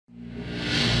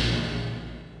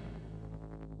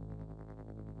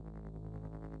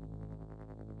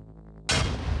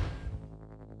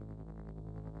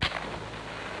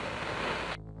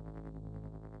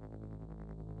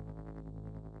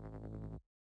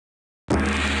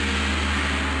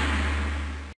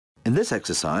In this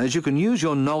exercise, you can use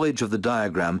your knowledge of the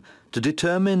diagram to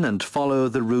determine and follow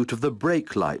the route of the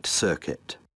brake light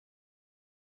circuit.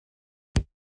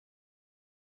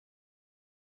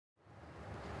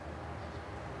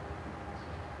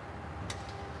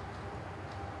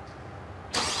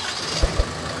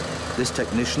 This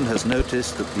technician has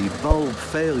noticed that the bulb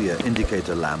failure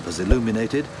indicator lamp is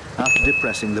illuminated after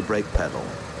depressing the brake pedal,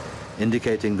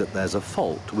 indicating that there's a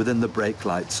fault within the brake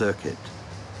light circuit.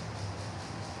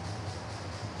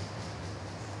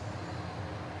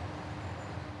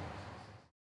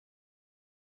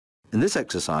 In this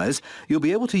exercise, you'll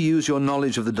be able to use your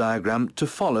knowledge of the diagram to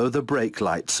follow the brake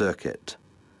light circuit.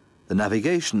 The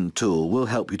navigation tool will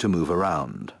help you to move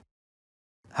around.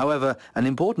 However, an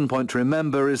important point to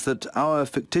remember is that our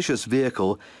fictitious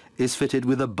vehicle is fitted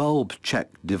with a bulb check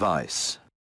device.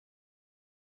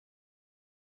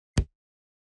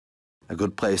 A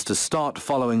good place to start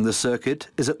following the circuit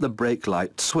is at the brake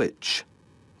light switch.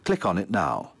 Click on it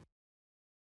now.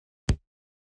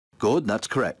 Good, that's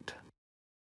correct.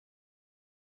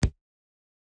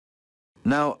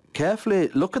 Now, carefully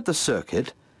look at the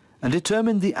circuit and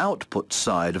determine the output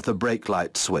side of the brake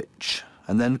light switch,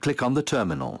 and then click on the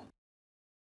terminal.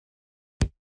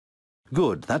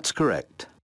 Good, that's correct.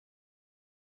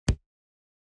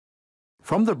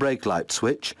 From the brake light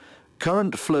switch,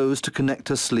 current flows to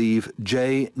connector sleeve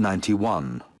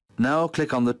J91. Now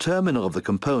click on the terminal of the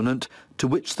component to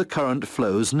which the current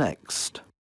flows next.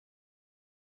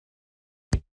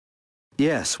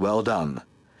 Yes, well done.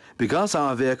 Because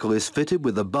our vehicle is fitted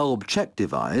with a bulb check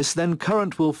device, then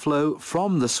current will flow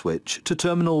from the switch to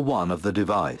terminal 1 of the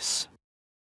device.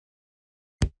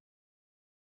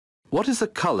 What is the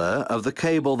colour of the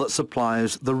cable that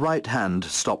supplies the right-hand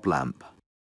stop lamp?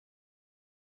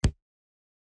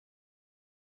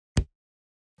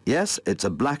 Yes, it's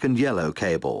a black and yellow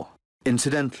cable.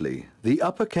 Incidentally, the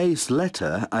uppercase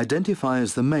letter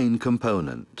identifies the main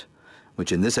component,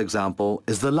 which in this example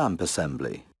is the lamp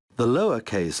assembly. The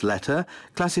lowercase letter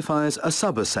classifies a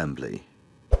sub-assembly.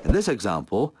 In this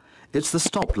example, it's the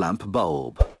stop lamp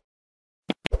bulb.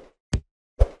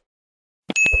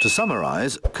 To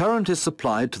summarize, current is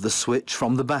supplied to the switch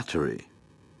from the battery.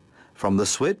 From the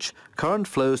switch, current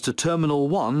flows to terminal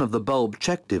 1 of the bulb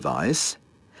check device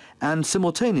and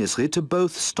simultaneously to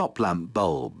both stop lamp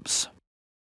bulbs.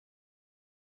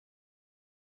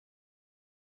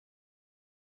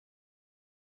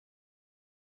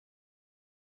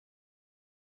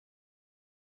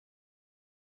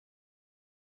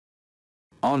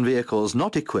 On vehicles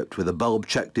not equipped with a bulb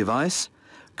check device,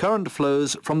 current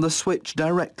flows from the switch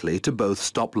directly to both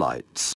stop lights.